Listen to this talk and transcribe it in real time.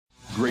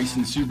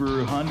Grayson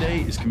Subaru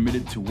Hyundai is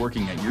committed to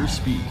working at your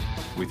speed,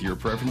 with your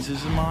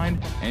preferences in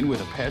mind, and with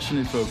a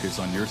passionate focus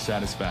on your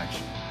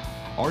satisfaction.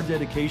 Our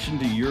dedication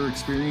to your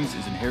experience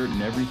is inherent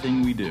in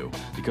everything we do,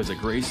 because at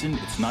Grayson,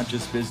 it's not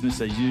just business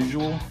as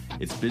usual,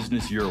 it's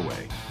business your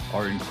way.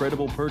 Our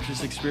incredible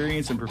purchase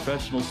experience and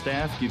professional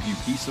staff give you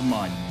peace of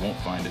mind you won't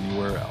find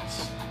anywhere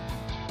else.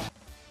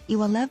 You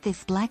will love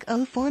this black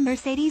 04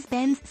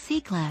 Mercedes-Benz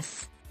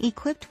C-Class,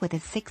 equipped with a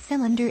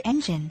 6-cylinder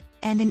engine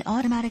and an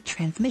automatic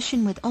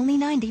transmission with only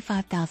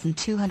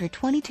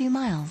 95,222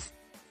 miles.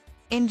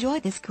 Enjoy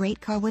this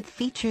great car with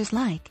features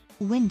like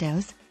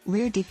windows,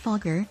 rear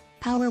defogger,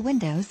 power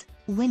windows,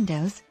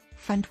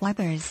 front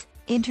wipers,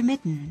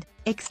 intermittent,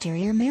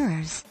 exterior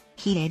mirrors,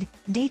 heated,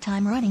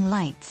 daytime running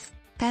lights,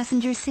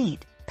 passenger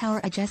seat, power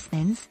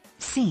adjustments,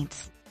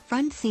 seats,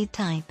 front seat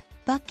type,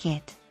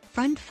 bucket,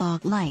 front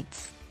fog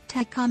lights,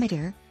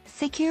 tachometer,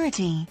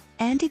 security,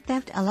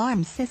 anti-theft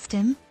alarm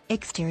system,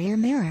 exterior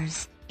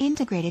mirrors,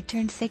 integrated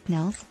turn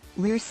signals,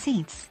 rear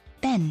seats,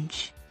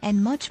 bench,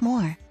 and much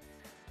more.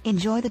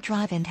 Enjoy the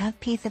drive and have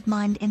peace of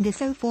mind in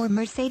this 04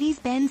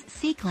 Mercedes-Benz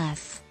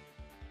C-Class.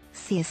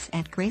 See us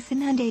at Grayson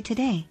Hyundai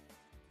today.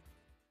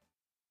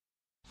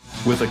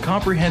 With a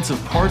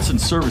comprehensive parts and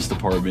service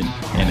department,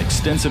 an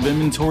extensive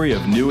inventory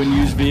of new and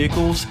used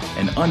vehicles,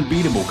 and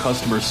unbeatable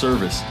customer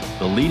service,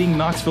 the leading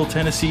Knoxville,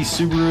 Tennessee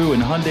Subaru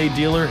and Hyundai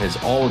dealer has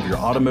all of your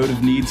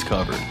automotive needs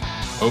covered.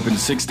 Open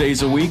 6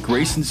 days a week,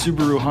 Grayson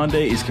Subaru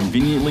Hyundai is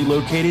conveniently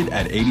located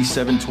at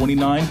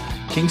 8729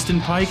 Kingston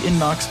Pike in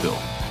Knoxville.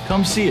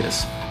 Come see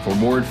us. For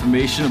more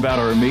information about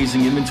our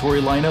amazing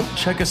inventory lineup,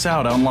 check us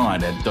out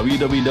online at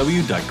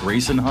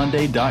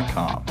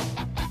www.graysonhyundai.com.